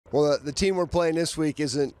Well, the team we're playing this week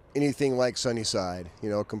isn't anything like Sunnyside. You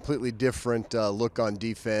know, completely different look on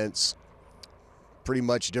defense, pretty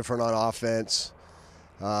much different on offense.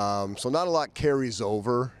 So not a lot carries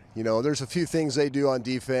over. You know, there's a few things they do on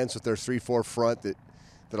defense with their 3-4 front that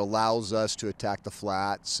allows us to attack the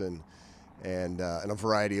flats and in a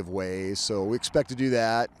variety of ways. So we expect to do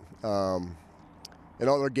that. In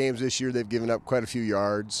all their games this year, they've given up quite a few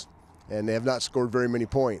yards, and they have not scored very many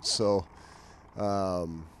points. So,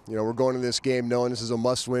 you know, we're going to this game knowing this is a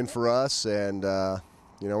must-win for us, and,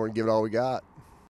 you know, we're going to give it all we got.